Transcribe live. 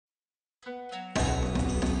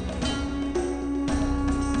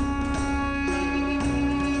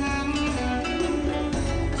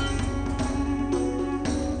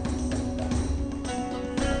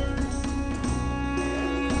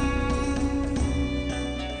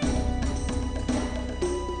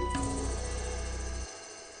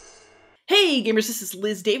Hey gamers, this is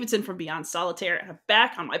Liz Davidson from Beyond Solitaire, and I'm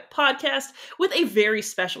back on my podcast with a very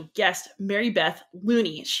special guest, Mary Beth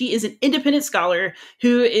Looney. She is an independent scholar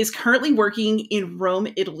who is currently working in Rome,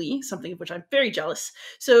 Italy, something of which I'm very jealous.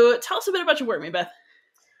 So tell us a bit about your work, Mary Beth.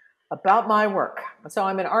 About my work. So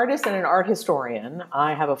I'm an artist and an art historian.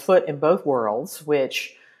 I have a foot in both worlds,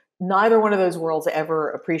 which neither one of those worlds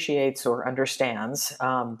ever appreciates or understands.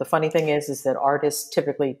 The funny thing is that artists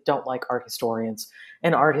typically don't like art historians,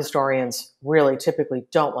 and art historians really typically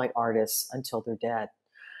don't like artists until they're dead.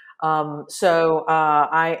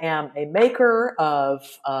 I am a maker of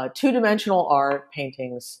two-dimensional art,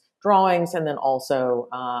 paintings, drawings, and then also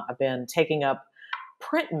I've been taking up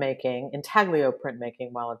printmaking, intaglio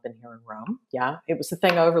printmaking, while I've been here in Rome. Yeah, it was the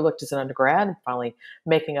thing I overlooked as an undergrad, finally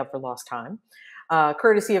making up for lost time,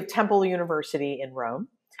 courtesy of Temple University in Rome.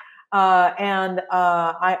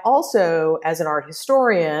 I also, as an art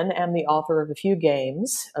historian, am the author of a few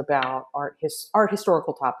games about art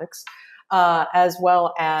historical topics, as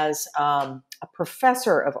well as a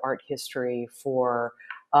professor of art history for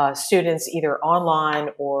students either online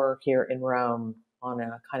or here in Rome on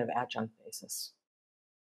a kind of adjunct basis.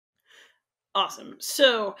 Awesome.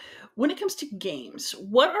 So when it comes to games,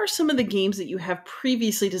 what are some of the games that you have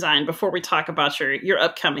previously designed before we talk about your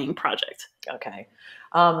upcoming project? Okay.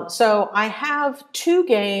 So I have two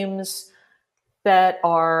games that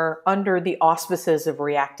are under the auspices of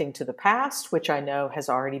reacting to the past, which I know has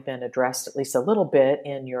already been addressed at least a little bit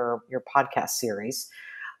in your podcast series.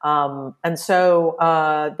 The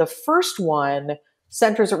first one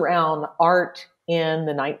centers around art in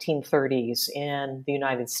the 1930s in the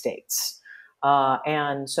United States.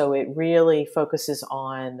 And so it really focuses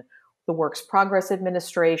on the Works Progress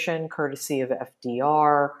Administration, courtesy of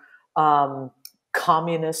FDR,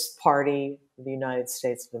 Communist Party of the United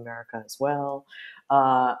States of America as well.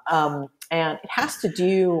 And it has to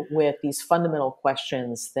do with these fundamental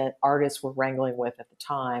questions that artists were wrangling with at the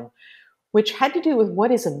time, which had to do with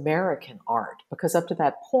what is American art? Because up to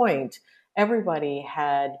that point, everybody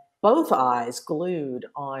had both eyes glued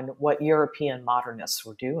on what European modernists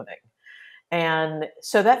were doing. And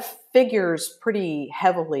so that figures pretty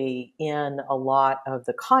heavily in a lot of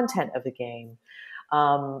the content of the game.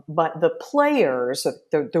 But the players,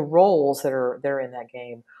 the roles that are in that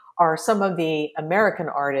game, are some of the American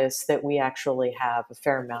artists that we actually have a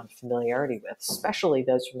fair amount of familiarity with, especially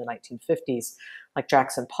those from the 1950s, like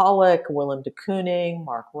Jackson Pollock, Willem de Kooning,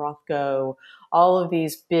 Mark Rothko, all of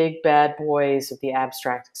these big bad boys of the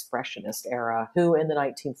abstract expressionist era, who in the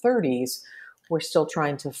 1930s were still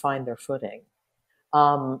trying to find their footing.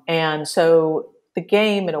 And so the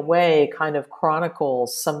game, in a way, kind of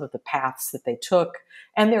chronicles some of the paths that they took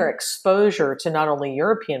and their exposure to not only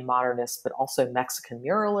European modernists, but also Mexican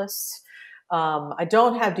muralists. I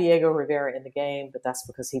don't have Diego Rivera in the game, but that's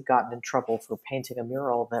because he'd gotten in trouble for painting a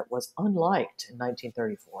mural that was unliked in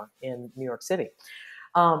 1934 in New York City.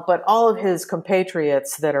 But all of his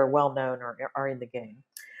compatriots that are well known are in the game.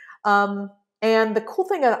 And the cool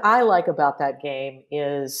thing that I like about that game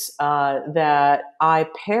is that I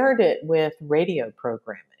paired it with radio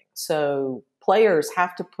programming. So players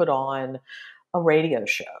have to put on a radio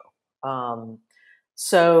show,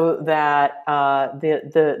 so that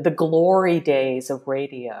the glory days of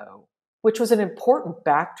radio, which was an important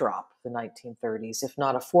backdrop of the 1930s, if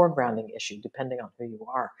not a foregrounding issue, depending on who you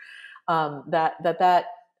are,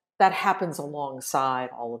 that happens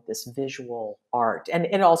alongside all of this visual art. And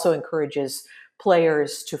it also encourages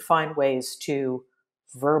players to find ways to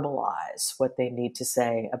verbalize what they need to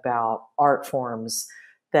say about art forms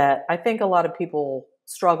that I think a lot of people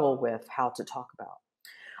struggle with how to talk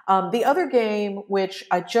about. The other game, which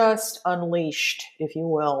I just unleashed, if you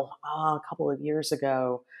will, a couple of years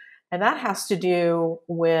ago, and that has to do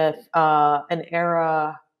with an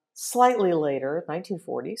era slightly later,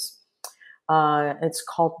 1940s. It's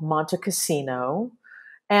called Monte Cassino.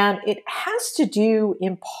 And it has to do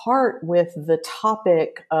in part with the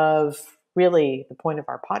topic of really the point of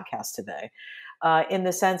our podcast today, in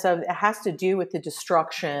the sense of it has to do with the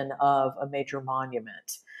destruction of a major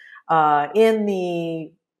monument. In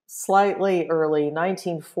the slightly early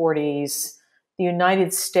 1940s, the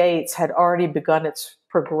United States had already begun its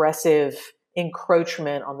progressive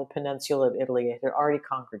encroachment on the peninsula of Italy. It had already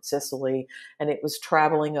conquered Sicily, and it was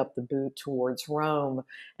traveling up the boot towards Rome.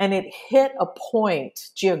 And it hit a point,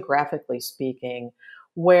 geographically speaking,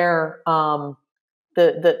 where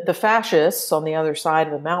the fascists on the other side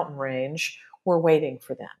of the mountain range were waiting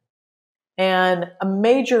for them. And a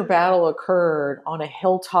major battle occurred on a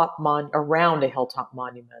around a hilltop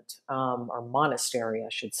monument, or monastery, I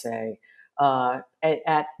should say,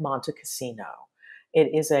 at Monte Cassino.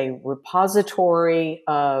 It is a repository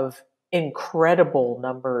of incredible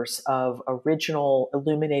numbers of original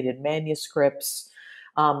illuminated manuscripts.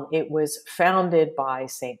 It was founded by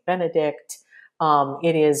Saint Benedict.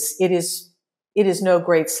 It is no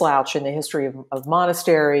great slouch in the history of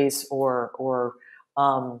monasteries or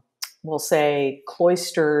we'll say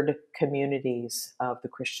cloistered communities of the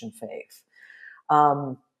Christian faith.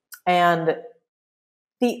 And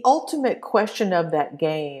the ultimate question of that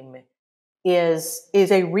game is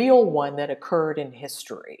a real one that occurred in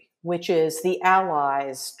history, which is the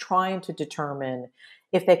Allies trying to determine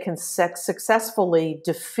if they can successfully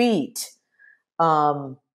defeat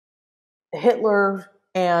Hitler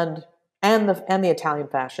and the Italian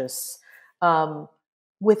fascists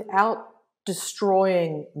without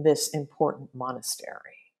destroying this important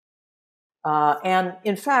monastery. And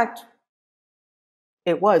in fact,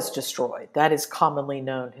 it was destroyed. That is commonly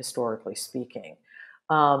known, historically speaking.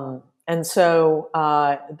 And so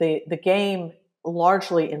the game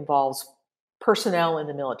largely involves personnel in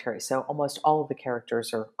the military. So almost all of the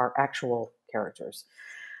characters are actual characters.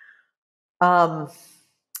 And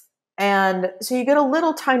so you get a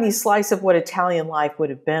little tiny slice of what Italian life would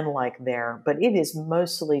have been like there, but it is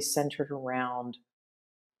mostly centered around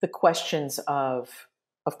the questions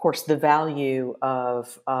of course, the value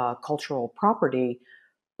of cultural property,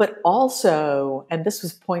 but also, and this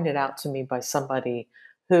was pointed out to me by somebody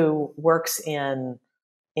who works in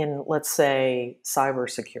let's say,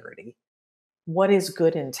 cybersecurity. What is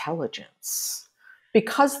good intelligence?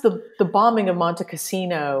 Because the bombing of Monte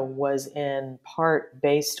Cassino was in part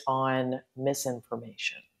based on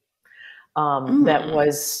misinformation. That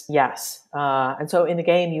was, yes. And so in the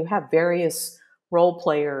game, you have various role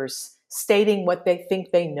players stating what they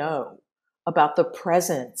think they know about the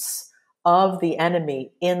presence of the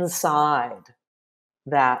enemy inside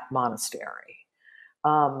that monastery.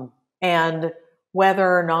 And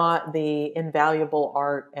whether or not the invaluable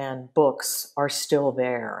art and books are still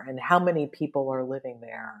there, and how many people are living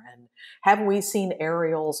there. And have we seen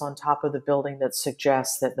aerials on top of the building that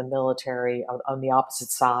suggest that the military on the opposite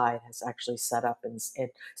side has actually set up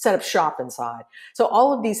shop inside? So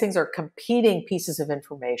all of these things are competing pieces of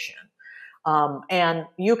information. And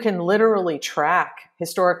you can literally track,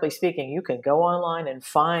 historically speaking, you can go online and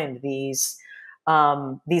find these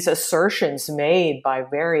assertions made by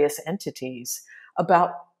various entities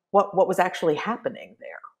about what was actually happening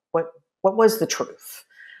there. What was the truth?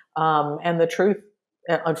 And the truth,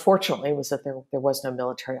 unfortunately, was that there was no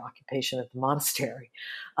military occupation of the monastery.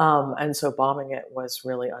 And so bombing it was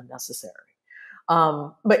really unnecessary.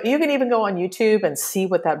 But you can even go on YouTube and see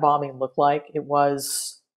what that bombing looked like. It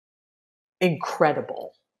was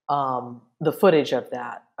incredible, the footage of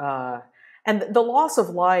that. And the loss of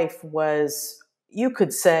life was, you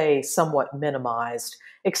could say, somewhat minimized,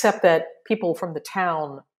 except that people from the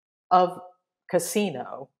town of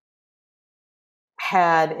Cassino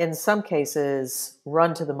had, in some cases,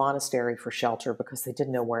 run to the monastery for shelter because they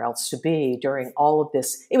didn't know where else to be during all of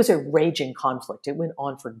this. It was a raging conflict. It went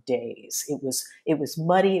on for days. It was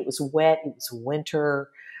muddy, it was wet, it was winter.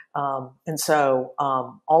 And so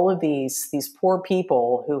all of these poor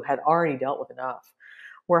people who had already dealt with enough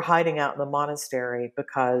were hiding out in the monastery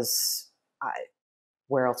because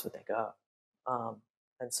where else would they go?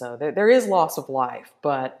 And so there is loss of life,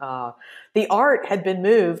 but the art had been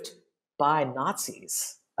moved by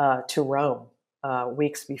Nazis to Rome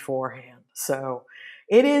weeks beforehand. So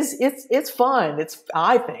it's fun.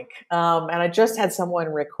 I think, and I just had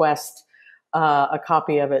someone request a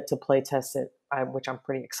copy of it to play test it, which I'm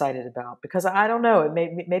pretty excited about, because I don't know,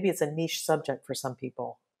 maybe it's a niche subject for some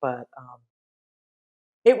people, but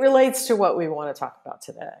it relates to what we want to talk about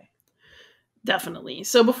today. Definitely.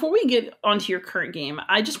 So before we get onto your current game,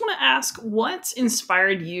 I just want to ask, what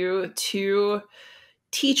inspired you to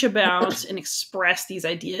teach about and express these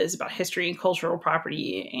ideas about history and cultural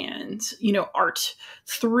property and, art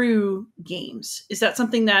through games? Is that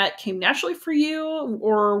something that came naturally for you,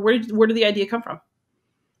 or where did the idea come from?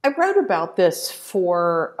 I wrote about this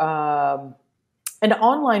for an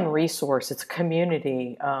online resource. It's a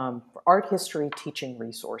community for art history teaching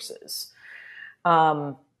resources.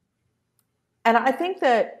 And I think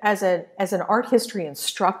that as an art history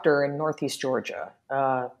instructor in Northeast Georgia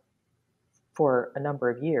for a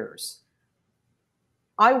number of years,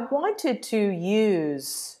 I wanted to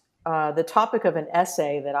use the topic of an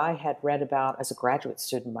essay that I had read about as a graduate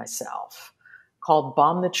student myself, called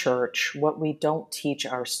Bomb the Church, What We Don't Teach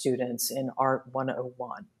Our Students in Art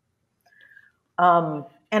 101.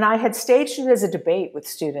 And I had staged it as a debate with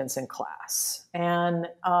students in class. And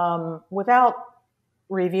without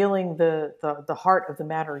revealing the heart of the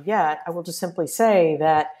matter yet, I will just simply say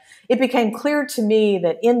that it became clear to me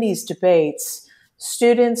that in these debates,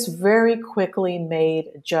 students very quickly made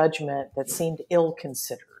a judgment that seemed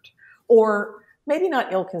ill-considered, or maybe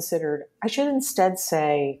not ill-considered. I should instead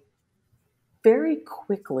say very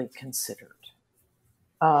quickly considered.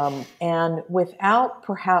 And without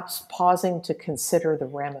perhaps pausing to consider the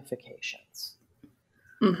ramifications.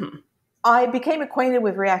 Mm-hmm. I became acquainted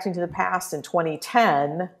with Reacting to the Past in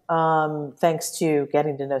 2010, thanks to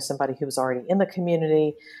getting to know somebody who was already in the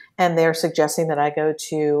community, and they're suggesting that I go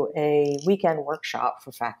to a weekend workshop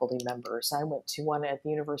for faculty members. I went to one at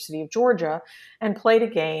the University of Georgia and played a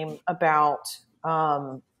game about,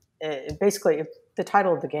 basically, the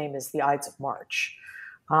title of the game is The Ides of March.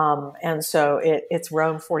 And so it's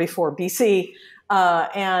Rome 44 BC,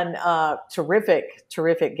 and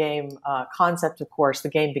terrific game concept, of course. The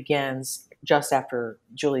game begins just after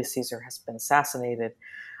Julius Caesar has been assassinated.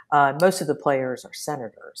 Most of the players are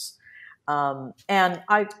senators. And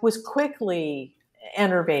I was quickly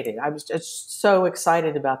enervated. I was just so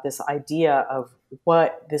excited about this idea of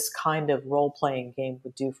what this kind of role-playing game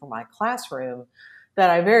would do for my classroom that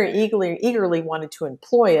I very eagerly wanted to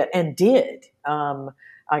employ it, and did.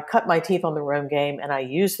 I cut my teeth on the Rome game, and I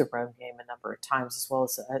used the Rome game a number of times, as well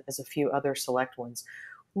as a few other select ones,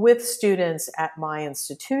 with students at my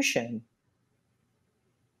institution.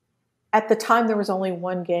 At the time, there was only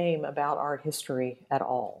one game about art history at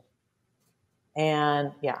all.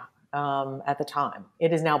 And at the time.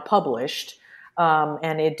 It is now published,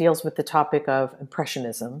 and it deals with the topic of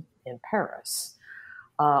Impressionism in Paris.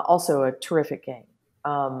 Also a terrific game.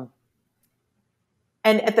 And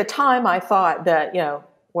at the time, I thought that,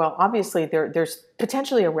 well, obviously there's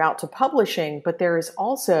potentially a route to publishing, but there's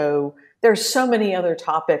so many other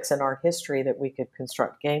topics in art history that we could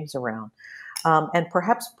construct games around, and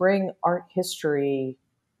perhaps bring art history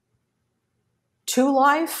to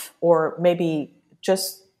life, or maybe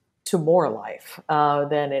just to more life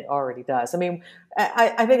than it already does. I mean,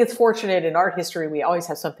 I think it's fortunate in art history we always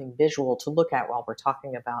have something visual to look at while we're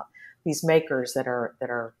talking about these makers that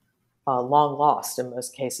are long lost in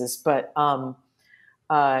most cases, but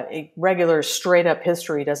regular straight up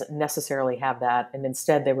history doesn't necessarily have that, and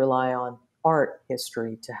instead they rely on art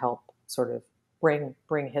history to help sort of bring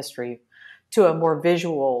history to a more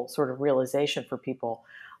visual sort of realization for people.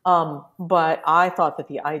 But I thought that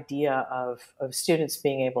the idea of students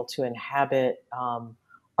being able to inhabit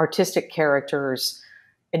artistic characters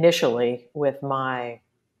initially with my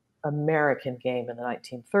American game in the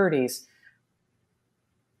 1930s,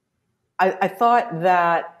 I thought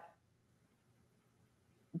that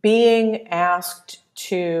being asked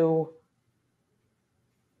to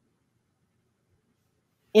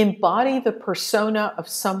embody the persona of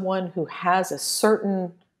someone who has a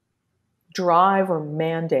certain drive or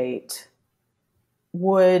mandate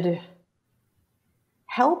would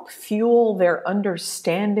help fuel their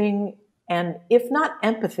understanding, and if not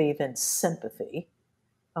empathy, then sympathy,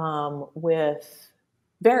 with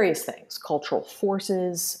various things: cultural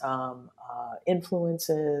forces,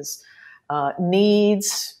 influences,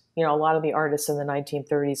 needs. A lot of the artists in the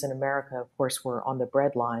 1930s in America, of course, were on the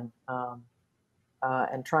breadline,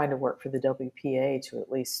 and trying to work for the WPA to at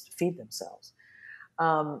least feed themselves.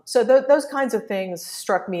 So those kinds of things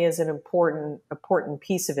struck me as an important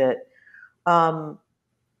piece of it.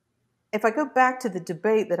 If I go back to the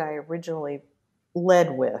debate that I originally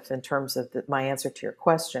led with in terms of my answer to your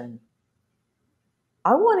question,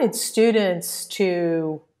 I wanted students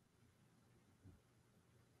to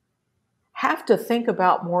have to think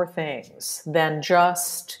about more things than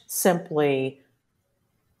just simply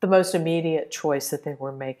the most immediate choice that they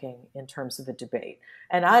were making in terms of the debate.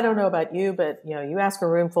 And I don't know about you, but you ask a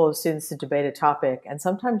room full of students to debate a topic, and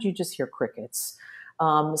sometimes you just hear crickets.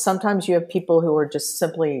 Sometimes you have people who are just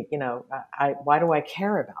simply, why do I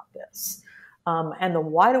care about this? And the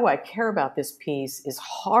why do I care about this piece is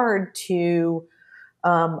hard to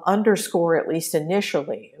underscore, at least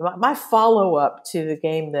initially. My follow-up to the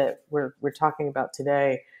game that we're talking about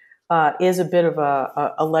today is a bit of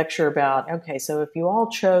a lecture about, okay, so if you all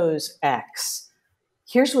chose X,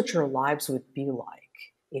 here's what your lives would be like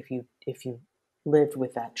if you lived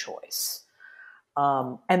with that choice.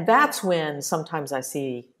 And that's when sometimes I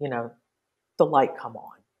see, the light come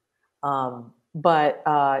on. But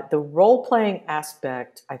the role-playing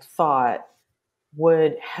aspect, I thought,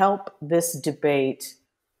 would help this debate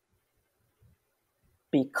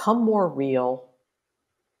become more real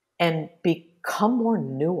and become more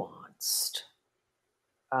nuanced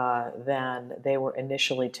than they were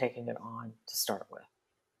initially taking it on to start with.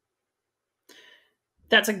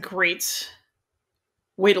 That's a great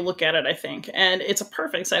way to look at it, I think. And it's a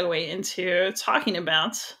perfect segue into talking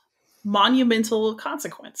about Monumental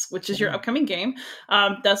Consequence, which is your Yeah. upcoming game.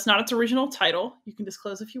 That's not its original title. You can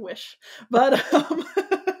disclose if you wish, but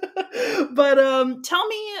tell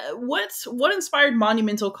me what inspired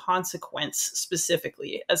Monumental Consequence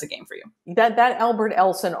specifically as a game for you. That Albert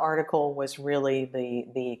Elson article was really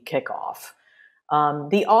the kickoff.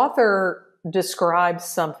 The author describes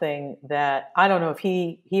something that I don't know if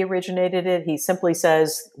he originated it. He simply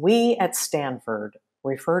says, "We at Stanford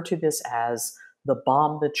refer to this as the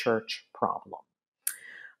bomb the church problem."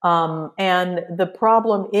 And the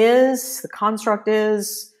problem is, the construct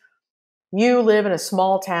is, you live in a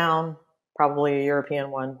small town, probably a European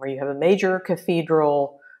one, where you have a major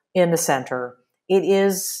cathedral in the center. It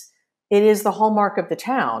is the hallmark of the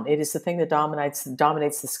town. It is the thing that dominates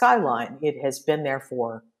the skyline. It has been there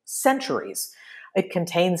for centuries. It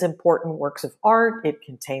contains important works of art. It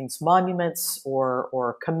contains monuments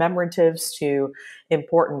or commemoratives to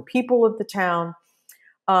important people of the town.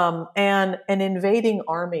 And an invading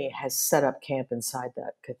army has set up camp inside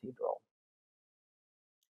that cathedral.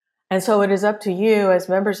 And so it is up to you as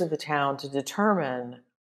members of the town to determine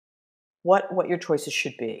what your choices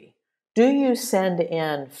should be. Do you send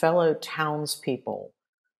in fellow townspeople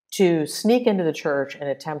to sneak into the church and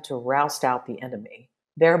attempt to roust out the enemy,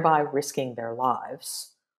 thereby risking their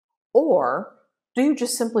lives? Or do you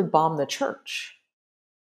just simply bomb the church?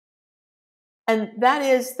 And that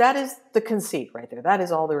is the conceit right there. That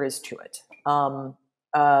is all there is to it.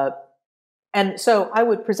 And so I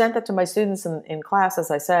would present that to my students in class,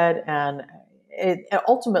 as I said, and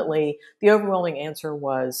ultimately the overwhelming answer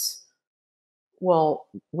was, well,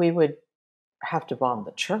 we would have to bomb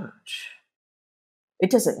the church. It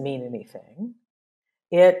doesn't mean anything.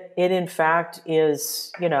 It in fact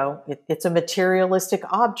is, it's a materialistic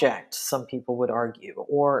object, some people would argue,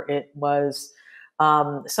 or it was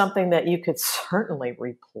something that you could certainly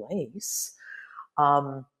replace.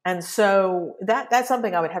 And so that's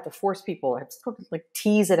something I would have to force people, I have to sort of like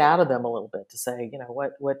tease it out of them a little bit to say,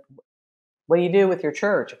 what do you do with your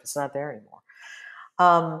church if it's not there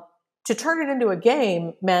anymore? To turn it into a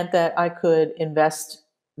game meant that I could invest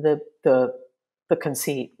the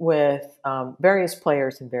conceit with various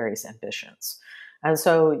players and various ambitions. And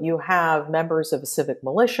so you have members of a civic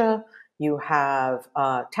militia, you have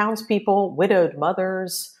townspeople, widowed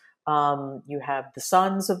mothers, you have the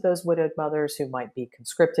sons of those widowed mothers who might be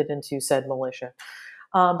conscripted into said militia.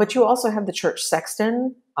 But you also have the church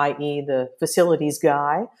sexton, i.e. the facilities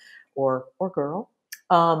guy or girl.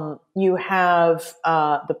 You have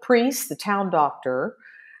the priest, the town doctor,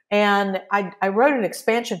 and I wrote an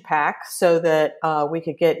expansion pack so that we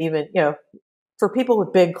could get even, for people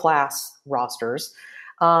with big class rosters,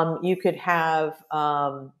 you could have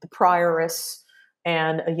the prioress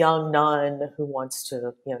and a young nun who wants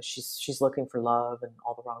to, she's looking for love in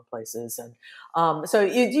all the wrong places, and so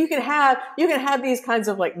you can have these kinds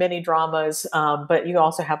of like mini dramas, but you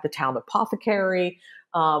also have the town apothecary.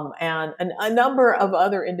 And a number of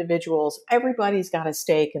other individuals. Everybody's got a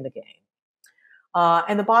stake in the game.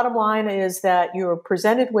 And the bottom line is that you're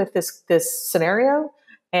presented with this scenario,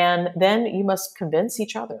 and then you must convince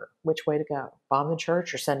each other which way to go: bomb the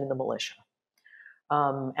church or send in the militia.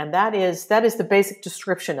 And that is the basic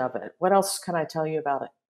description of it. What else can I tell you about it?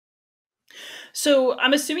 So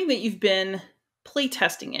I'm assuming that you've been play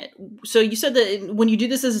testing it. So you said that when you do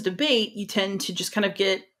this as a debate, you tend to just kind of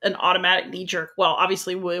get an automatic knee jerk. Well,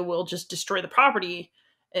 obviously we will just destroy the property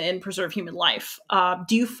and preserve human life.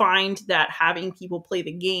 Do you find that having people play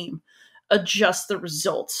the game adjusts the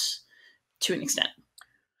results to an extent?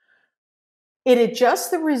 It adjusts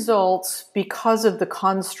the results because of the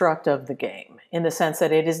construct of the game, in the sense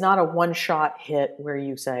that it is not a one-shot hit where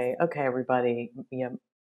you say, okay, everybody,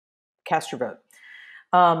 cast your vote.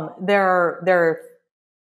 There are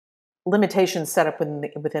limitations set up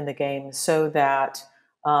within the game so that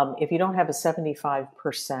if you don't have a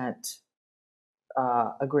 75%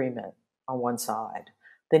 agreement on one side,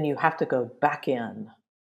 then you have to go back in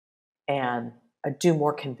and do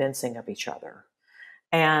more convincing of each other.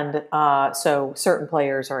 And so certain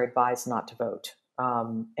players are advised not to vote,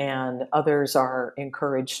 and others are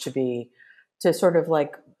encouraged to sort of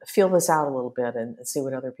like feel this out a little bit and see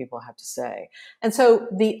what other people have to say. And so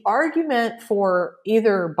the argument for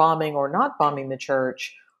either bombing or not bombing the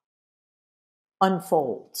church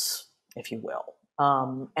unfolds, if you will.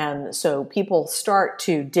 And so people start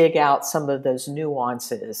to dig out some of those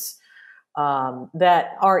nuances that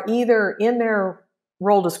are either in their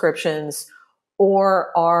role descriptions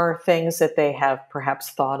or are things that they have perhaps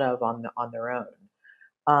thought of on their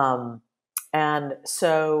own. And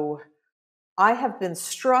so I have been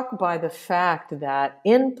struck by the fact that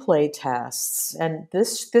in play tests, and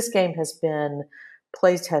this game has been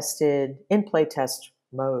in playtest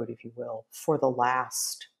mode, if you will, for the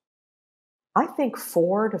last, I think,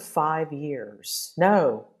 4 to 5 years.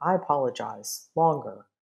 No, I apologize, longer,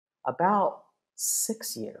 about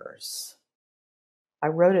 6 years. I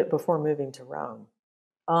wrote it before moving to Rome.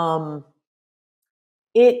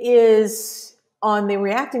 It is on the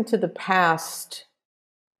Reacting to the Past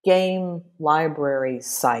game library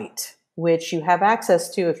site, which you have access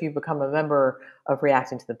to if you become a member of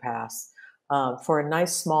Reacting to the Past, for a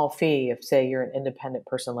nice small fee if, say, you're an independent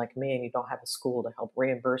person like me and you don't have a school to help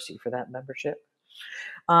reimburse you for that membership.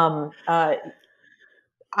 I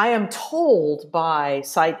am told by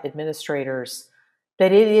site administrators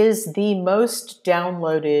that it is the most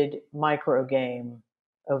downloaded micro game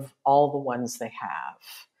of all the ones they have.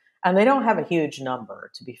 And they don't have a huge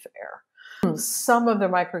number, to be fair. Some of the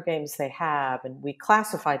micro games they have, and we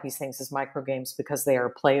classify these things as micro games because they are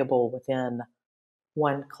playable within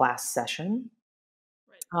one class session.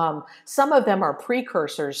 Right. Some of them are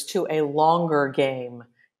precursors to a longer game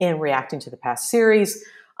in Reacting to the Past series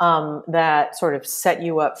that sort of set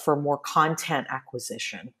you up for more content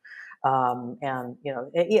acquisition. And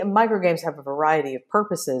micro games have a variety of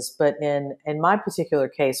purposes, but in my particular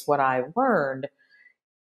case, what I've learned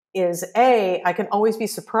is I can always be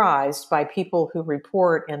surprised by people who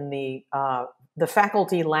report in the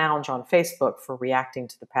faculty lounge on Facebook for Reacting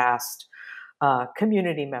to the Past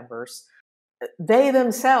community members. They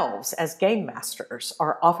themselves, as game masters,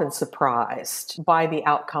 are often surprised by the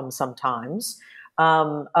outcome sometimes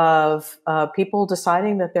of people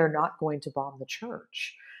deciding that they're not going to bomb the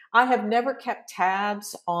church. I have never kept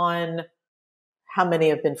tabs on how many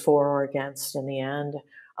have been for or against in the end,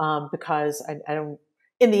 because I don't.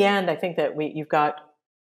 In the end, I think that you've got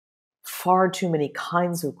far too many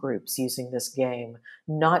kinds of groups using this game,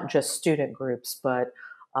 not just student groups, but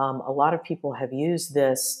a lot of people have used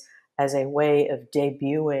this as a way of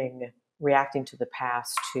debuting Reacting to the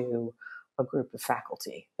Past to a group of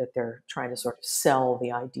faculty that they're trying to sort of sell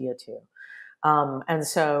the idea to. And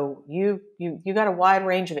so you got a wide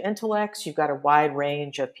range of intellects, you've got a wide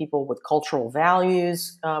range of people with cultural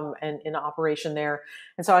values and in operation there.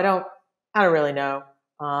 And so I don't really know.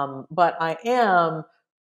 But I'm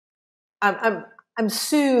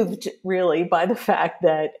soothed really by the fact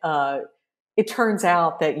that it turns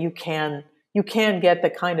out that you can get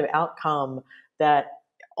the kind of outcome that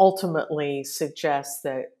ultimately suggests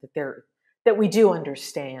that we do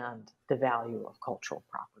understand the value of cultural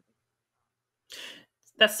property.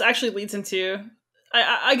 That's actually leads into,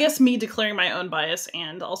 I guess, me declaring my own bias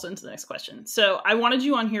and also into the next question. So I wanted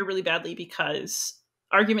you on here really badly because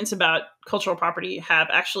arguments about cultural property have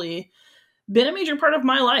actually been a major part of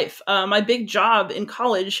my life. My big job in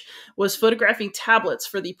college was photographing tablets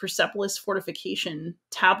for the Persepolis Fortification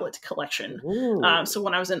tablet collection. So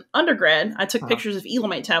when I was an undergrad, I took pictures of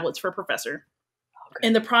Elamite tablets for a professor. Okay.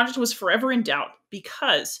 And the project was forever in doubt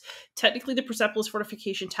because technically the Persepolis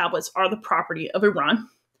Fortification tablets are the property of Iran.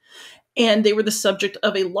 And they were the subject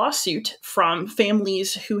of a lawsuit from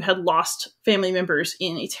families who had lost family members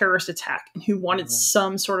in a terrorist attack and who wanted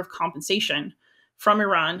some sort of compensation from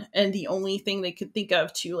Iran. And the only thing they could think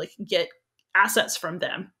of to get assets from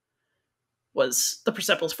them was the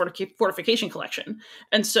Persepolis Fortification collection.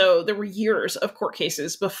 And so there were years of court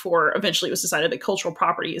cases before eventually it was decided that cultural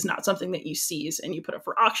property is not something that you seize and you put up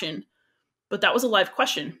for auction. But that was a live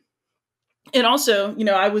question. And also,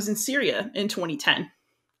 I was in Syria in 2010.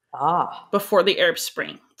 Before the Arab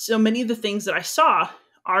Spring. So many of the things that I saw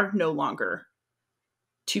are no longer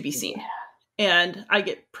to be seen. And I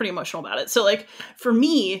get pretty emotional about it. So for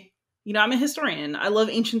me, I'm a historian. I love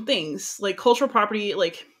ancient things. Cultural property,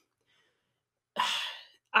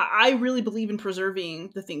 I really believe in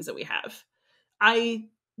preserving the things that we have. I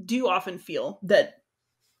do often feel that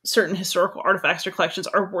certain historical artifacts or collections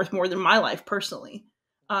are worth more than my life personally.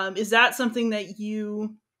 Is that something that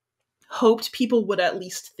you hoped people would at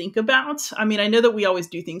least think about? I mean, I know that we always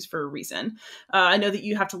do things for a reason. I know that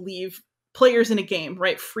you have to leave players in a game,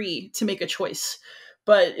 right, free to make a choice.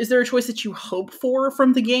 But is there a choice that you hope for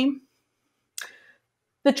from the game?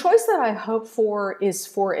 The choice that I hope for is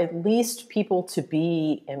for at least people to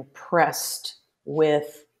be impressed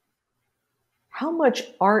with how much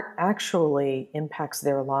art actually impacts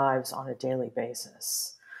their lives on a daily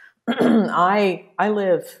basis. I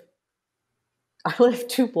live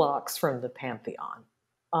 2 blocks from the Pantheon.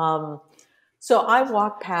 So I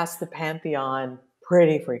walk past the Pantheon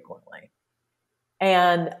pretty frequently.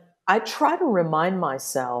 And I try to remind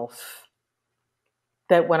myself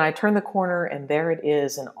that when I turn the corner and there it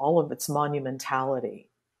is in all of its monumentality,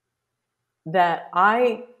 that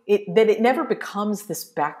it never becomes this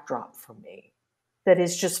backdrop for me. that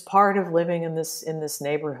is just part of living in this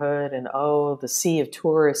neighborhood. And oh, the sea of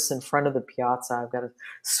tourists in front of the piazza. I've got to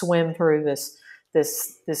swim through this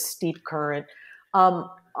steep current.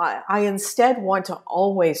 I instead want to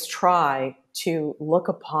always try to look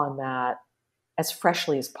upon that as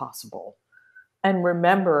freshly as possible, and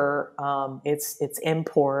remember its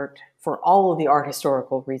import for all of the art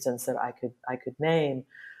historical reasons that I could name,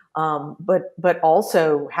 but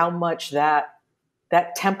also how much that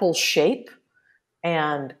temple shape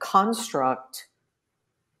and construct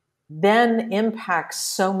then impacts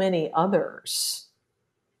so many others,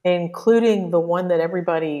 including the one that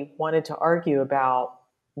everybody wanted to argue about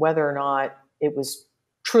whether or not it was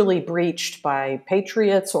truly breached by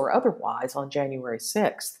patriots or otherwise on January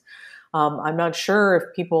 6th. I'm not sure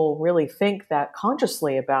if people really think that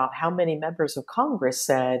consciously about how many members of Congress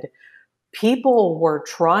said people were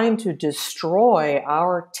trying to destroy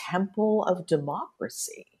our temple of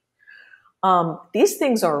democracy. These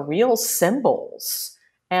things are real symbols,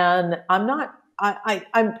 and I'm not. I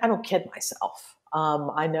don't kid myself.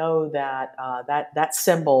 I know that that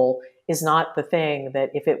symbol is not the thing that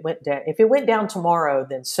if it went down tomorrow,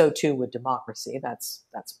 then so too would democracy. That's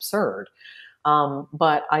absurd.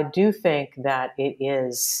 But I do think that it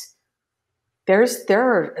is. There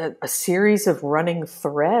are a series of running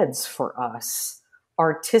threads for us,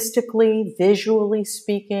 artistically, visually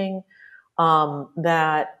speaking,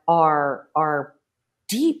 that are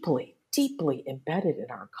deeply, deeply embedded in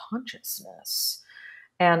our consciousness.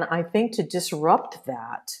 And I think to disrupt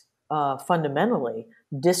that fundamentally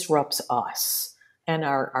disrupts us and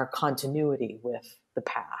our continuity with the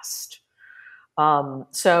past.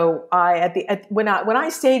 So when I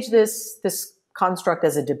stage this construct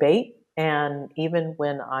as a debate, and even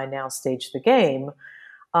when I now stage the game,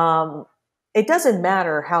 it doesn't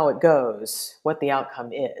matter how it goes, what the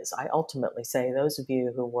outcome is. I ultimately say, those of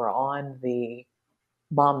you who were on the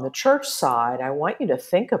bomb the church side, I want you to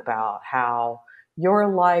think about how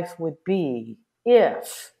your life would be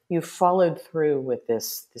if you followed through with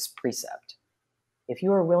this precept. If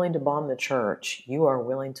you are willing to bomb the church, you are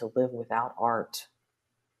willing to live without art.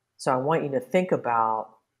 So I want you to think about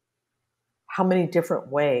how many different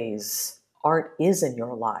ways art is in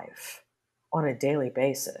your life on a daily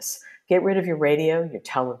basis. Get rid of your radio, your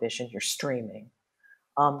television, your streaming.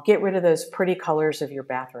 Get rid of those pretty colors of your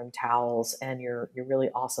bathroom towels and your really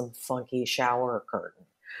awesome, funky shower curtain.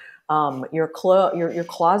 Your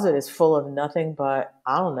closet is full of nothing but,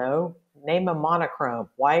 I don't know, name a monochrome: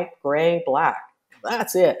 white, gray, black.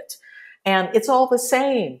 That's it. And it's all the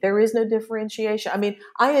same. There is no differentiation. I mean,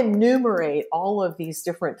 I enumerate all of these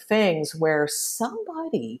different things where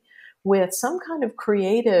somebody with some kind of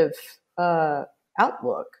creative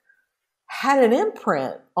outlook had an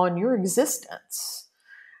imprint on your existence.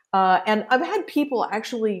 And I've had people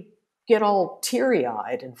actually get all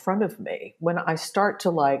teary-eyed in front of me when I start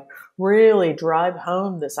to like really drive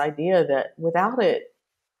home this idea that without it,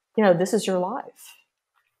 this is your life.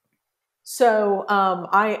 So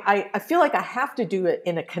I feel like I have to do it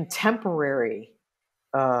in a contemporary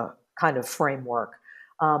kind of framework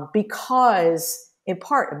because, in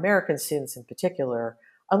part, American students in particular,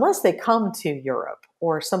 unless they come to Europe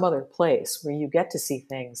or some other place where you get to see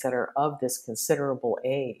things that are of this considerable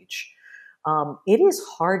age, it is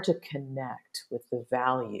hard to connect with the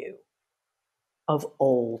value of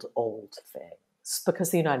old things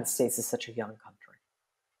because the United States is such a young country.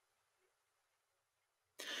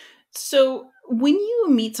 So when you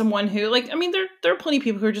meet someone who, there are plenty of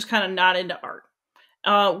people who are just kind of not into art.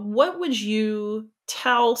 What would you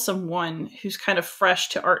tell someone who's kind of fresh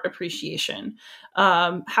to art appreciation?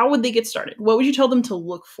 How would they get started? What would you tell them to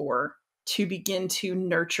look for to begin to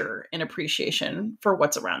nurture an appreciation for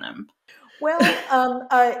what's around them? Well,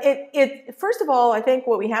 first of all, I think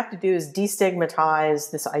what we have to do is destigmatize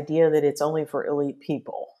this idea that it's only for elite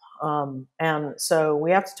people. And so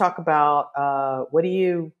we have to talk about what do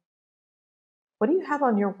you have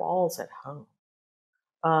on your walls at home?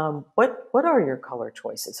 What are your color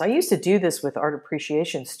choices? I used to do this with art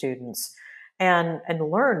appreciation students and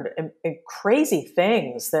learned crazy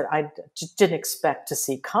things that I just didn't expect to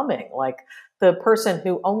see coming. Like the person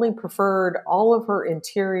who only preferred all of her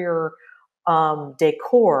interior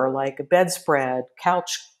decor, like a bedspread,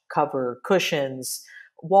 couch cover, cushions,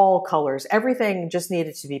 wall colors, everything just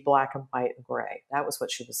needed to be black and white and gray. That was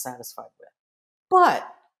what she was satisfied with. But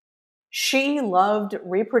she loved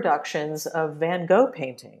reproductions of Van Gogh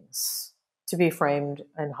paintings to be framed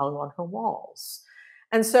and hung on her walls.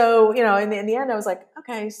 And so, in the end, I was like,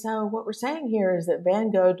 okay, so what we're saying here is that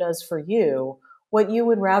Van Gogh does for you what you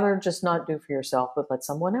would rather just not do for yourself, but let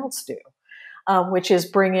someone else do, which is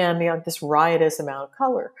bring in this riotous amount of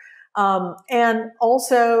color. And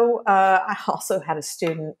also, I also had a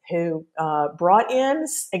student who brought in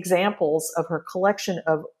examples of her collection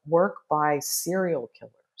of work by serial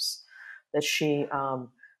killers that she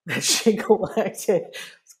that she collected.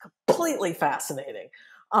 It's completely fascinating.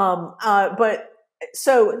 But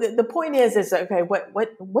so the point is okay.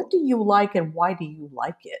 What do you like, and why do you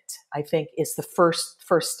like it? I think is the first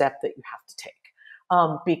step that you have to take,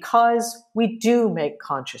 because we do make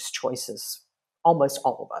conscious choices, almost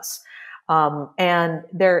all of us. And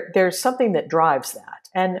there's something that drives that.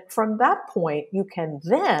 And from that point, you can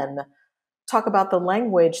then talk about the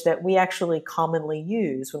language that we actually commonly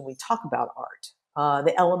use when we talk about art,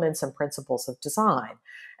 the elements and principles of design,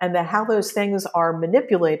 and that how those things are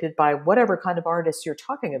manipulated by whatever kind of artist you're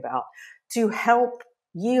talking about to help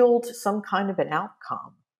yield some kind of an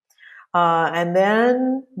outcome. And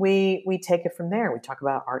then we take it from there. We talk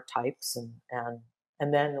about art types,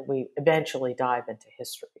 and then we eventually dive into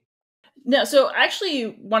history. No, so I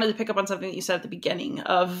actually wanted to pick up on something that you said at the beginning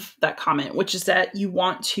of that comment, which is that you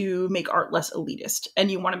want to make art less elitist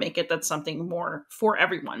and you want to make it that's something more for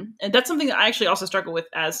everyone. And that's something that I actually also struggle with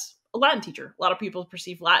as a Latin teacher. A lot of people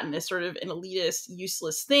perceive Latin as sort of an elitist,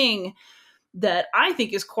 useless thing that I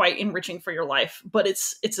think is quite enriching for your life, but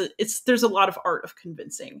there's a lot of art of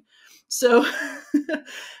convincing. So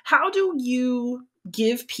how do you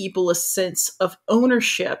give people a sense of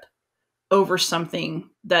ownership over something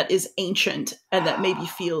that is ancient and that maybe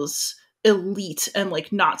feels elite and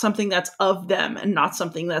like not something that's of them and not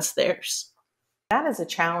something that's theirs? That is a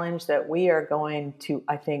challenge that we are going to,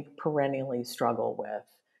 I think, perennially struggle with.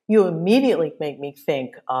 You immediately make me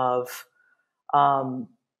think of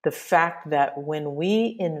the fact that when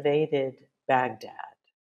we invaded Baghdad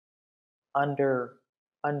under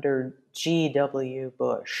G.W.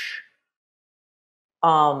 Bush,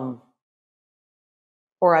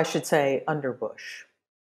 or I should say under Bush,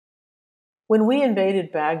 when we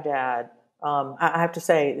invaded Baghdad, I have to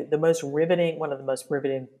say one of the most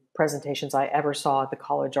riveting presentations I ever saw at the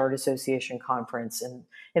College Art Association conference, and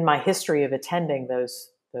in my history of attending those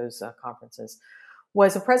conferences,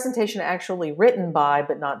 was a presentation actually written by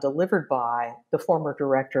but not delivered by the former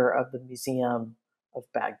director of the Museum of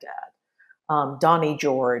Baghdad. Donnie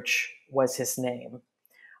George was his name.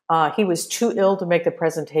 He was too ill to make the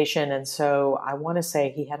presentation, and so I want to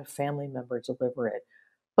say he had a family member deliver it.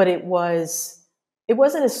 But it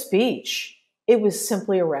wasn't a speech. It was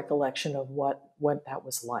simply a recollection of what that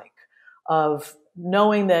was like, of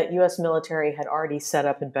knowing that U.S. military had already set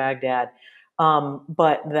up in Baghdad,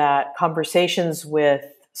 but that conversations with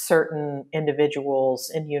certain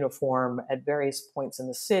individuals in uniform at various points in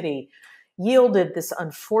the city yielded this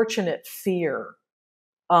unfortunate fear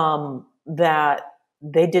that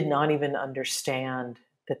they did not even understand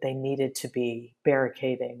that they needed to be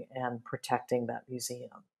barricading and protecting that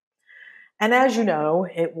museum. And as you know,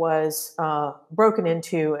 it was broken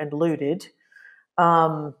into and looted.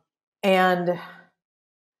 And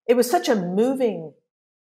it was such a moving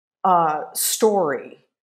story.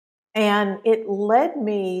 And it led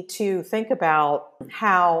me to think about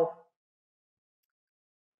how,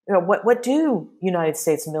 what do United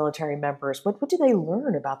States military members, what do they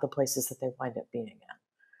learn about the places that they wind up being in?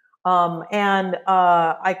 And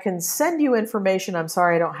I can send you information. I'm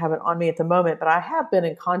sorry I don't have it on me at the moment, but I have been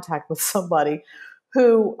in contact with somebody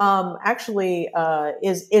who actually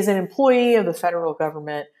is an employee of the federal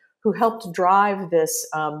government who helped drive this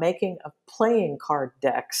making of playing card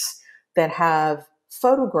decks that have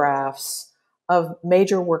photographs of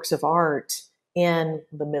major works of art in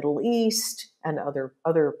the Middle East and other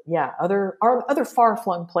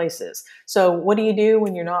far-flung places. So what do you do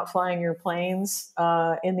when you're not flying your planes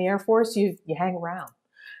in the Air Force? You hang around,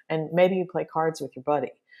 and maybe you play cards with your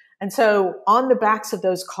buddy. And so on the backs of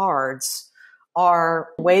those cards are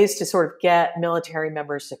ways to sort of get military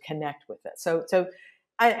members to connect with it. So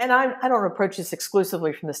I don't approach this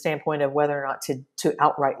exclusively from the standpoint of whether or not to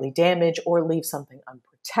outrightly damage or leave something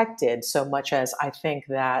unprotected, so much as I think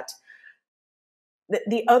that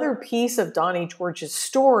the other piece of Donnie George's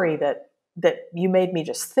story that you made me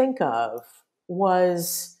just think of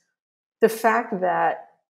was the fact that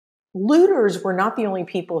looters were not the only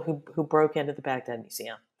people who broke into the Baghdad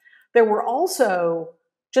Museum. There were also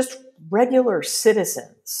just regular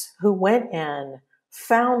citizens who went in,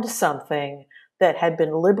 found something that had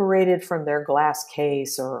been liberated from their glass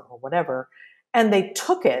case or whatever, and they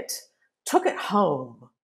took it home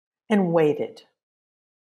and waited.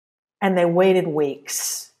 And they waited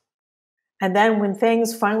weeks. And then when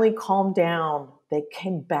things finally calmed down, they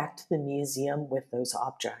came back to the museum with those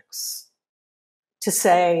objects to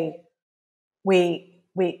say, we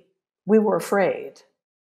were afraid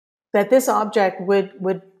that this object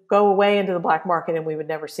would go away into the black market and we would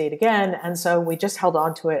never see it again. And so we just held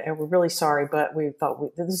on to it, and we're really sorry, but we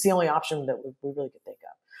thought this is the only option that we really could think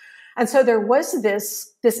of. And so there was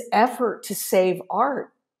this effort to save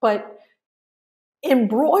art, but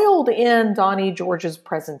embroiled in Donnie George's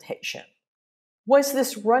presentation was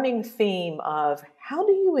this running theme of how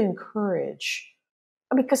do you encourage,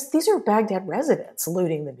 because these are Baghdad residents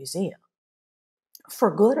looting the museum,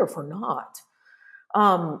 for good or for not.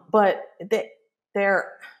 But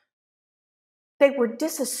they were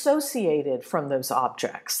disassociated from those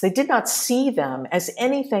objects. They did not see them as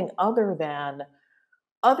anything other than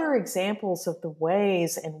other examples of the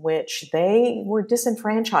ways in which they were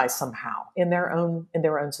disenfranchised somehow in their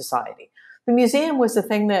own society. The museum was the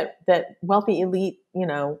thing that wealthy elite,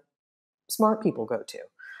 smart people go to,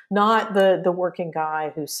 not the working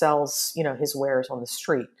guy who sells, his wares on the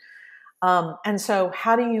street. And so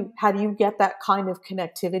how do you get that kind of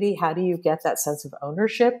connectivity? How do you get that sense of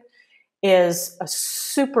ownership? Is a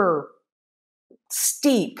super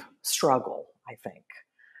steep struggle, I think.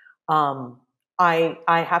 I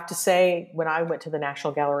have to say, when I went to the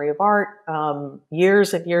National Gallery of Art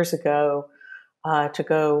years and years ago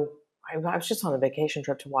I was just on a vacation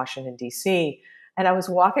trip to Washington, D.C., and I was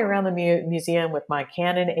walking around the museum with my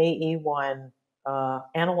Canon AE1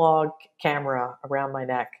 analog camera around my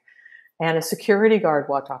neck, and a security guard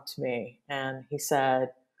walked up to me, and he said,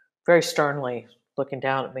 very sternly, looking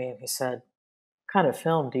down at me, and he said, "What kind of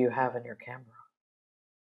film do you have in your camera?"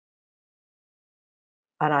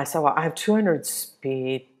 And I said, "Well, I have 200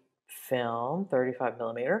 speed film, 35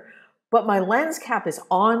 millimeter, but my lens cap is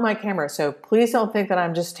on my camera. So please don't think that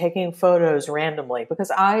I'm just taking photos randomly,"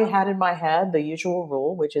 because I had in my head the usual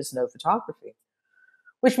rule, which is no photography,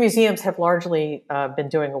 which museums have largely been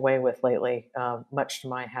doing away with lately, much to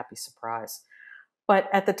my happy surprise. But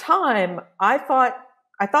at the time, I thought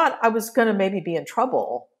I was going to maybe be in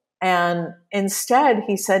trouble. And instead,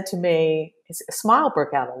 he said to me, a smile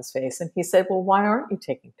broke out on his face, and he said, "Well, why aren't you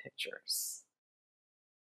taking pictures?"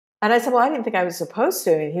 And I said, "Well, I didn't think I was supposed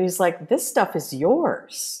to." And he was like, "This stuff is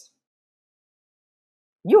yours.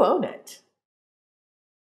 You own it."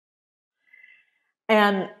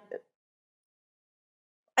 And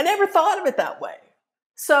I never thought of it that way.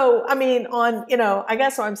 So, I mean, I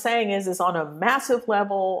guess what I'm saying is on a massive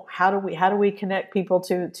level, how do we connect people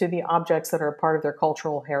to the objects that are a part of their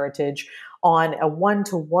cultural heritage? On a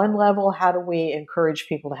one-to-one level, how do we encourage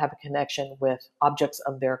people to have a connection with objects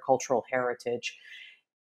of their cultural heritage?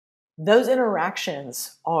 Those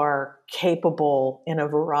interactions are capable in a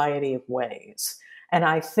variety of ways. And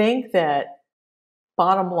I think that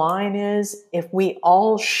bottom line is, if we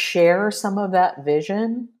all share some of that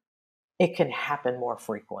vision, it can happen more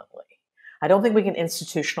frequently. I don't think we can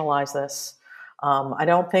institutionalize this. I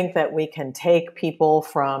don't think that we can take people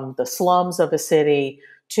from the slums of a city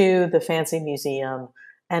to the fancy museum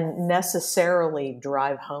and necessarily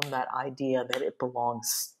drive home that idea that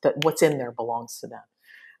what's in there belongs to them.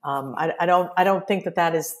 I don't think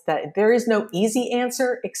that there is no easy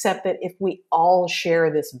answer, except that if we all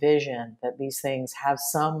share this vision that these things have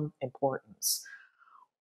some importance,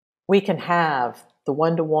 we can have the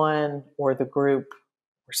one-to-one or the group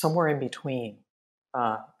or somewhere in between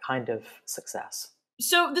kind of success.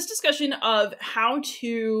 So this discussion of how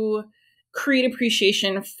to create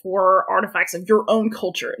appreciation for artifacts of your own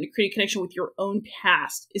culture and to create a connection with your own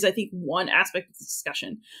past is, I think, one aspect of the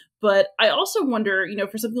discussion. But I also wonder,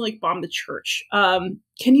 for something like Bomb the Church,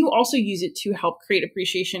 can you also use it to help create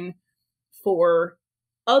appreciation for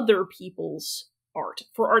other people's art,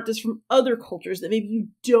 for art that's from other cultures that maybe you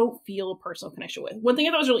don't feel a personal connection with? One thing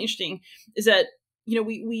I thought was really interesting is that,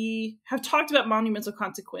 we have talked about Monumental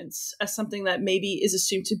Consequence as something that maybe is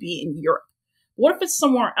assumed to be in Europe. What if it's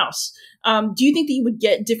somewhere else? Do you think that you would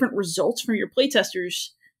get different results from your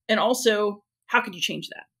playtesters? And also, how could you change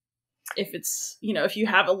that if it's, if you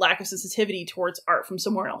have a lack of sensitivity towards art from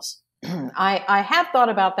somewhere else? I have thought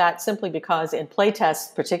about that simply because in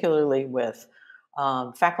playtests, particularly with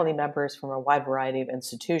faculty members from a wide variety of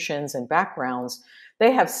institutions and backgrounds,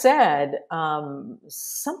 they have said,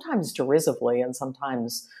 sometimes derisively and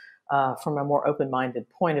sometimes from a more open-minded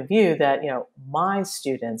point of view, that my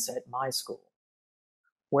students at my school,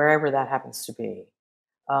 wherever that happens to be,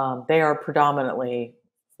 they are predominantly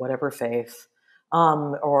whatever faith,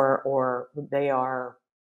 or they are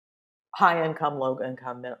high income, low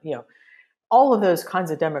income, all of those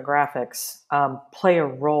kinds of demographics play a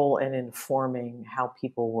role in informing how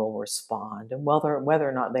people will respond and whether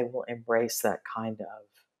or not they will embrace that kind of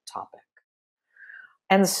topic.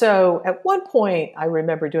 And so at one point, I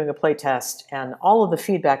remember doing a play test, and all of the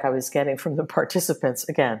feedback I was getting from the participants,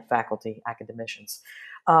 again, faculty, academicians,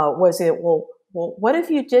 was that, well, well, what if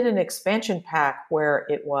you did an expansion pack where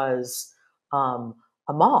it was a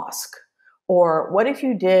mosque? Or what if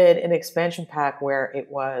you did an expansion pack where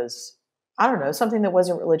it was, I don't know, something that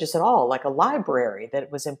wasn't religious at all, like a library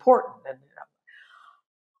that was important? And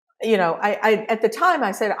I at the time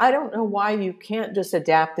I said, I don't know why you can't just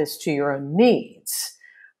adapt this to your own needs.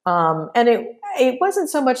 And it wasn't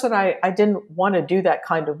so much that I didn't want to do that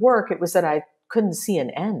kind of work. It was that I couldn't see an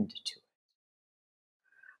end to it.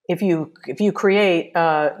 If you create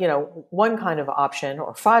one kind of option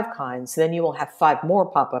or five kinds, then you will have five more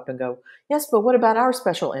pop up and go, yes, but what about our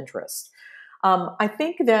special interest? I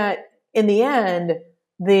think that in the end,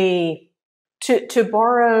 the to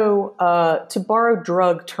borrow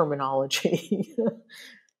drug terminology,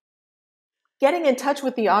 getting in touch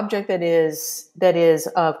with the object that is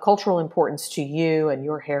of cultural importance to you and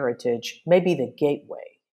your heritage may be the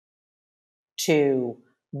gateway to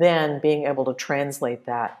then being able to translate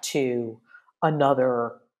that to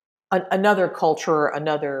another culture,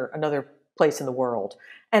 another place in the world.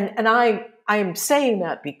 And I am saying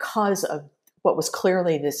that because of what was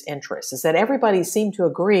clearly this interest, is that everybody seemed to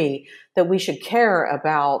agree that we should care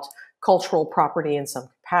about cultural property in some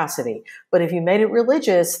capacity. But if you made it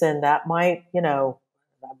religious, then that might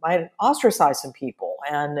ostracize some people,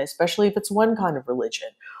 and especially if it's one kind of religion.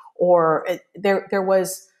 Or there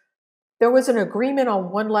was an agreement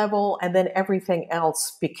on one level, and then everything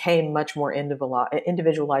else became much more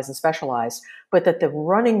individualized and specialized. But that the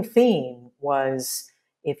running theme was,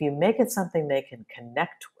 if you make it something they can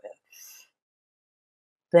connect with,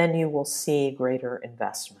 then you will see greater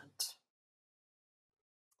investment.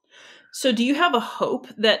 So, do you have a hope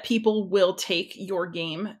that people will take your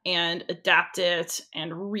game and adapt it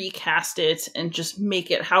and recast it and just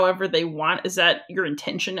make it however they want? Is that your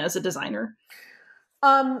intention as a designer?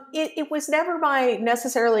 It was never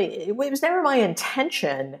it was never my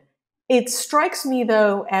intention. It strikes me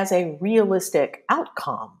though as a realistic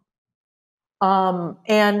outcome.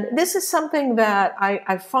 And this is something that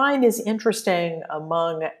I find is interesting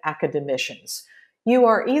among academicians. You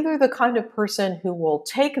are either the kind of person who will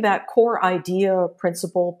take that core idea,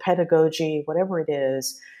 principle, pedagogy, whatever it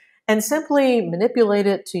is, and simply manipulate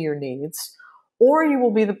it to your needs, or you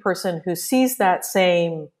will be the person who sees that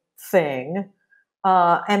same thing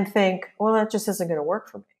and think, well, that just isn't going to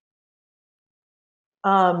work for me.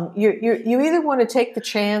 You either want to take the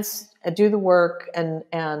chance and do the work and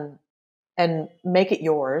make it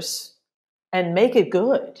yours and make it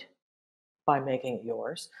good by making it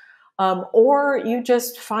yours. Or you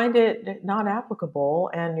just find it not applicable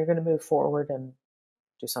and you're going to move forward and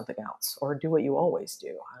do something else or do what you always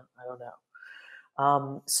do. I don't know.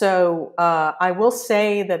 I will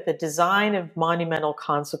say that the design of Monumental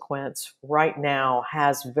Consequence right now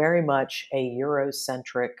has very much a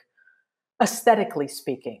Eurocentric, aesthetically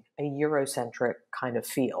speaking, a Eurocentric kind of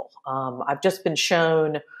feel. I've just been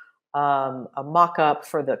shown a mock-up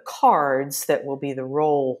for the cards that will be the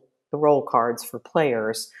role cards for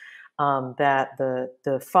players that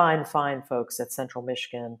the fine folks at Central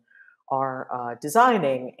Michigan are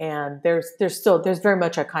designing, and there's very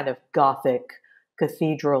much a kind of Gothic,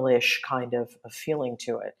 cathedral-ish kind of feeling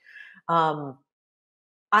to it.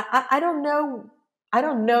 I don't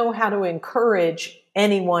know how to encourage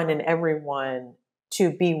anyone and everyone to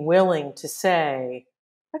be willing to say,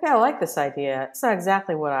 okay, I like this idea. It's not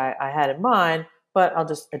exactly what I had in mind, but I'll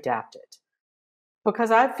just adapt it.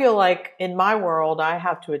 Because I feel like in my world, I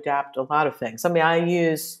have to adapt a lot of things. I mean,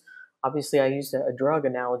 obviously I used a drug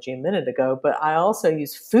analogy a minute ago, but I also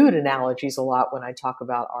use food analogies a lot when I talk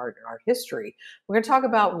about art and art history. We're going to talk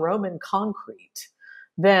about Roman concrete.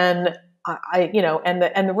 Then and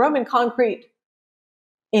the Roman concrete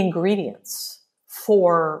ingredients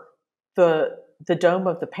for the dome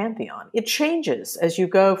of the Pantheon. It changes as you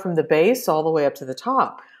go from the base all the way up to the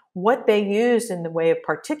top. What they used in the way of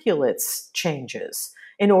particulates changes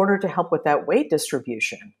in order to help with that weight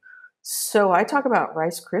distribution. So I talk about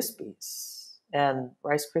Rice Krispies and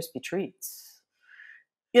Rice Krispie treats.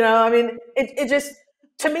 I mean, it just,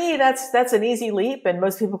 to me, that's an easy leap. And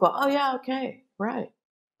most people go, oh yeah, okay, right.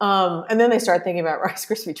 And then they start thinking about Rice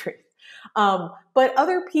Krispie treats. But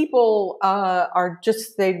other people are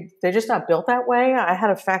just, they're just not built that way. I had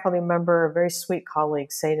a faculty member, a very sweet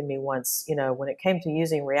colleague, say to me once, when it came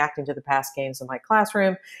to reacting to the past games in my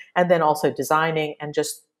classroom, and then also designing and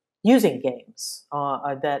just using games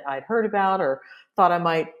that I'd heard about or thought I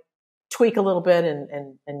might tweak a little bit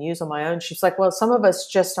and use on my own. She's like, well, some of us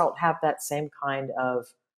just don't have that same kind of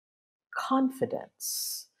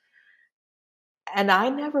confidence. And I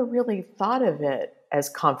never really thought of it as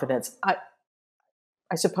confidence. I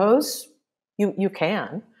suppose you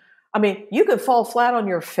can. I mean, you could fall flat on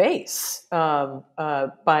your face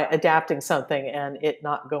by adapting something and it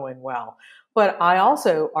not going well. But I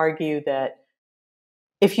also argue that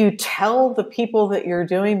if you tell the people that you're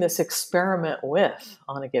doing this experiment with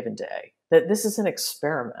on a given day that this is an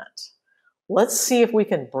experiment, let's see if we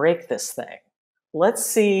can break this thing. Let's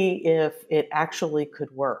see if it actually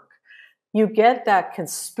could work. You get that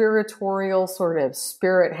conspiratorial sort of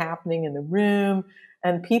spirit happening in the room,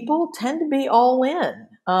 and people tend to be all in.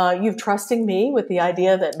 You've trusting me with the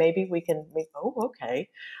idea that maybe we can, oh, okay.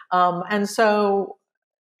 And so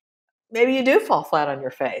maybe you do fall flat on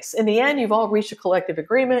your face. In the end, you've all reached a collective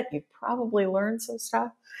agreement. You've probably learned some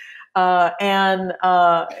stuff.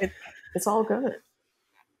 It's all good.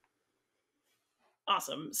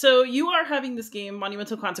 Awesome. So you are having this game,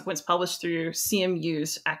 Monumental Consequence, published through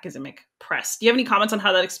CMU's academic press. Do you have any comments on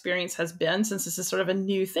how that experience has been, since this is sort of a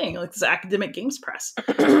new thing, like this academic games press?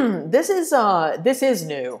 This is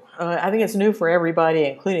new. I think it's new for everybody,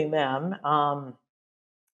 including them.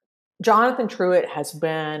 Jonathan Truitt has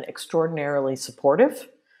been extraordinarily supportive.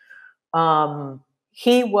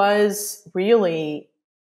 He was really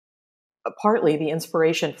partly the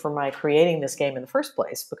inspiration for my creating this game in the first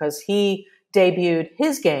place, because he debuted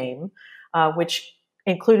his game, which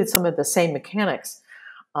included some of the same mechanics,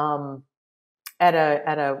 at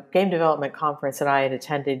a game development conference that I had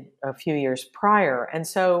attended a few years prior. And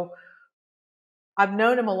so I've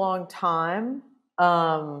known him a long time,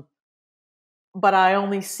 but I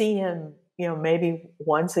only see him, maybe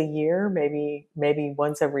once a year, maybe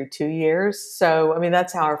once every 2 years. So, I mean,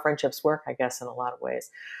 that's how our friendships work, I guess, in a lot of ways,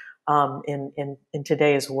 in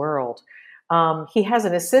today's world. He has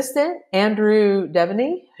an assistant, Andrew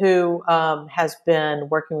Devaney, who has been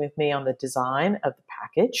working with me on the design of the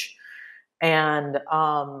package. And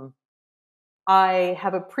I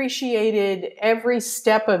have appreciated every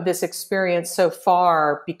step of this experience so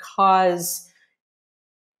far, because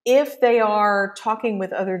if they are talking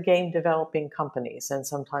with other game developing companies, and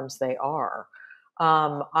sometimes they are,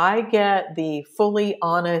 I get the fully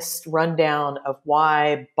honest rundown of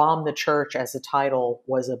why "Bomb the Church" as a title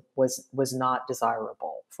was not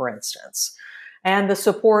desirable, for instance, and the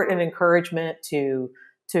support and encouragement to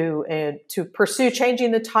pursue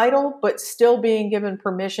changing the title, but still being given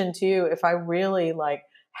permission to, if I really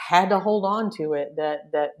had to hold on to it,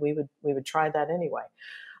 that we would try that anyway.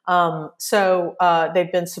 So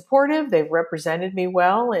they've been supportive. They've represented me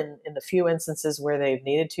well in the few instances where they've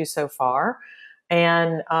needed to so far.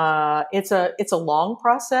 And it's a long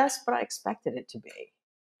process, but I expected it to be.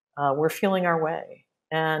 We're feeling our way,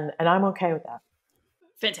 and I'm okay with that.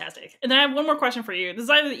 Fantastic. And then I have one more question for you. This is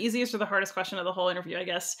either the easiest or the hardest question of the whole interview, I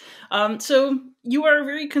guess. So you are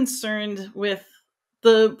very concerned with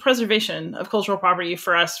the preservation of cultural property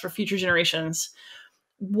for us, for future generations.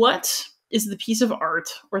 What is the piece of art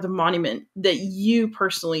or the monument that you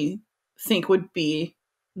personally think would be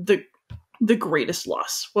the greatest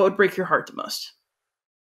loss? What would break your heart the most?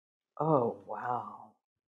 Oh, wow.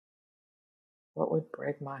 What would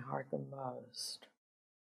break my heart the most?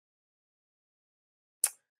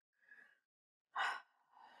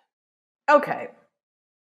 Okay.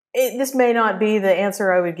 This may not be the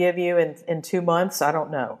answer I would give you in 2 months. I don't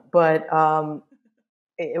know. But,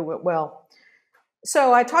 well,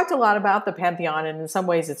 so I talked a lot about the Pantheon, and in some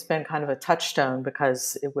ways it's been kind of a touchstone,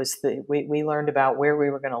 because it was we learned about where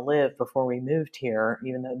we were going to live before we moved here,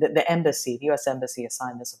 even though the embassy, the U.S. Embassy,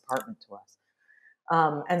 assigned this apartment to us.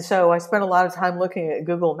 And so I spent a lot of time looking at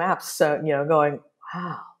Google Maps, so, going,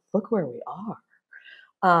 wow, look where we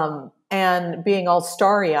are. And being all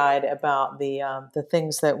starry-eyed about the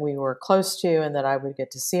things that we were close to and that I would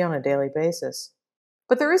get to see on a daily basis.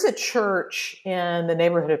 But there is a church in the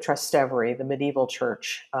neighborhood of Trastevere, the medieval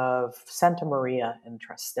church of Santa Maria in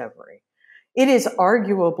Trastevere. It is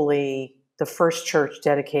arguably the first church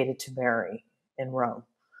dedicated to Mary in Rome.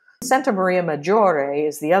 Santa Maria Maggiore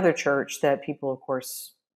is the other church that people, of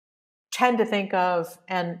course, tend to think of,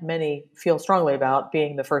 and many feel strongly about,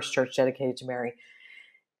 being the first church dedicated to Mary.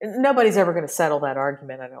 Nobody's ever going to settle that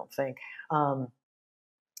argument, I don't think.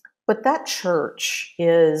 But that church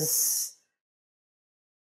is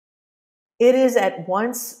at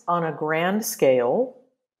once on a grand scale,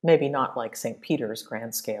 maybe not like St. Peter's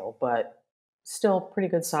grand scale, but still pretty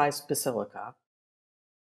good sized basilica,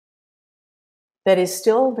 that is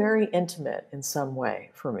still very intimate in some way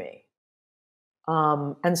for me.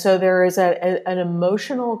 And so there is an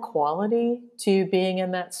emotional quality to being in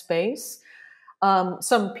that space.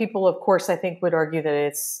 Some people, of course, I think would argue that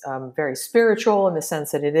it's very spiritual, in the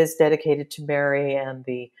sense that it is dedicated to Mary, and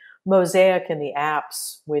the mosaic in the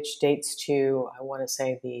apse, which dates to, I want to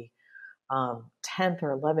say, the 10th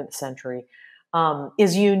or 11th century,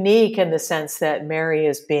 is unique in the sense that Mary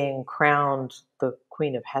is being crowned the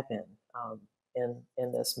Queen of Heaven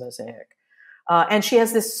in this mosaic. And she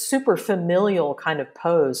has this super familial kind of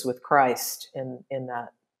pose with Christ in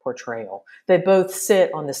that portrayal. They both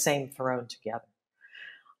sit on the same throne together.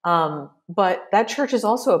 But that church is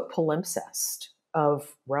also a palimpsest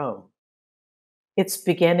of Rome. Its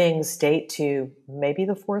beginnings date to maybe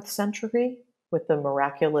the 4th century with the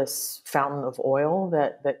miraculous fountain of oil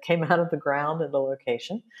that came out of the ground in the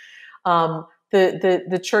location.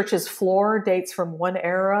 The church's floor dates from one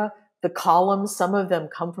era. The columns, some of them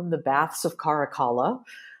come from the baths of Caracalla.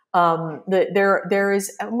 There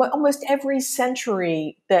is almost every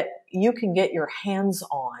century that you can get your hands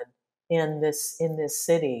on in this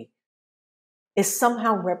city is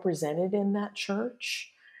somehow represented in that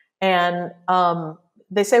church. And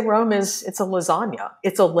they say Rome it's a lasagna.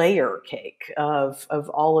 It's a layer cake of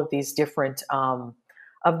all of these different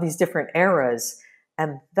eras.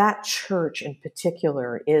 And that church in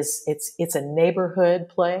particular it's a neighborhood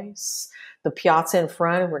place. The piazza in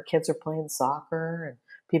front where kids are playing soccer and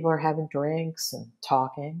people are having drinks and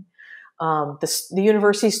talking. The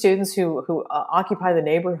university students who occupy the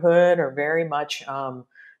neighborhood are very much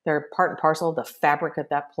they're part and parcel of the fabric of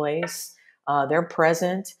that place. They're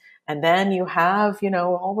present. And then you have,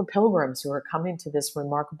 all the pilgrims who are coming to this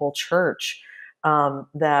remarkable church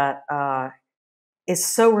that is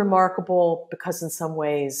so remarkable because in some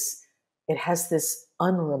ways it has this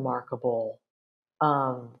unremarkable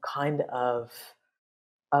kind of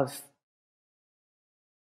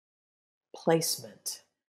placement.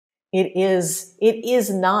 It is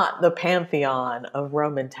not the pantheon of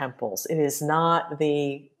Roman temples. It is not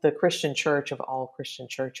the Christian church of all Christian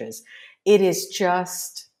churches. It is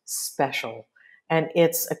just special. And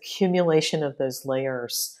its accumulation of those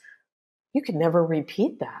layers, you could never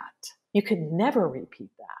repeat that. You could never repeat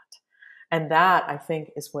that. And that, I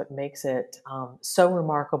think, is what makes it so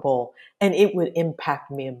remarkable. And it would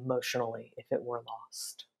impact me emotionally if it were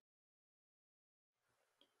lost.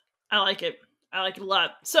 I like it. I like it a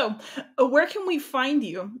lot. So, where can we find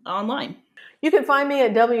you online? You can find me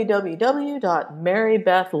at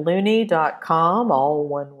www.marybethlooney.com, all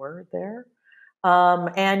one word there.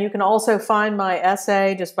 And you can also find my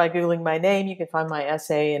essay just by Googling my name. You can find my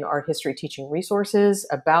essay in Art History Teaching Resources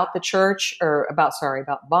about the church, about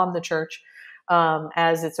Bomb the Church,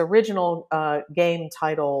 as its original game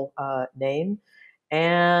title name.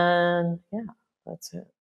 And yeah, that's it.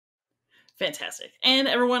 Fantastic. And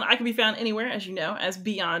everyone, I can be found anywhere, as you know, as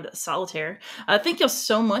Beyond Solitaire. Thank you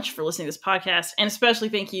so much for listening to this podcast. And especially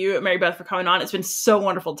thank you, Mary Beth, for coming on. It's been so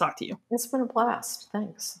wonderful to talk to you. It's been a blast.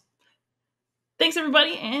 Thanks. Thanks,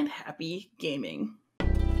 everybody, and happy gaming.